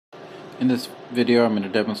In this video, I'm going to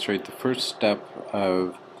demonstrate the first step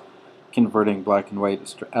of converting black and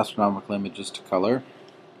white astronomical images to color.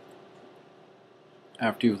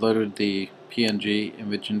 After you've loaded the PNG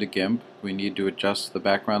image into GIMP, we need to adjust the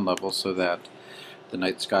background level so that the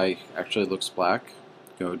night sky actually looks black.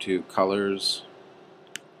 Go to Colors,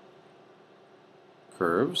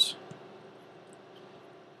 Curves,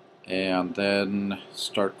 and then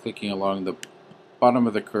start clicking along the bottom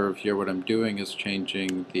of the curve here. What I'm doing is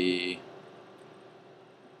changing the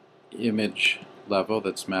image level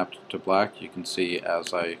that's mapped to black. You can see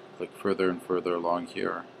as I click further and further along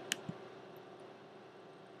here,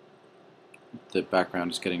 the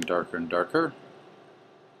background is getting darker and darker.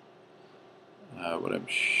 What I'm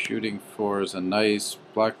shooting for is a nice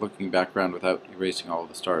black looking background without erasing all of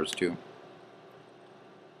the stars too.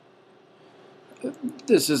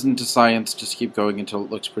 This isn't a science, just keep going until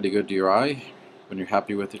it looks pretty good to your eye. When you're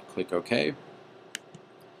happy with it, click OK.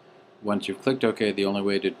 Once you've clicked OK, the only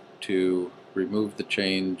way to remove the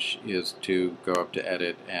change is to go up to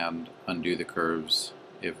Edit and undo the curves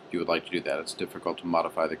if you would like to do that. It's difficult to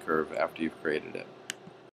modify the curve after you've created it.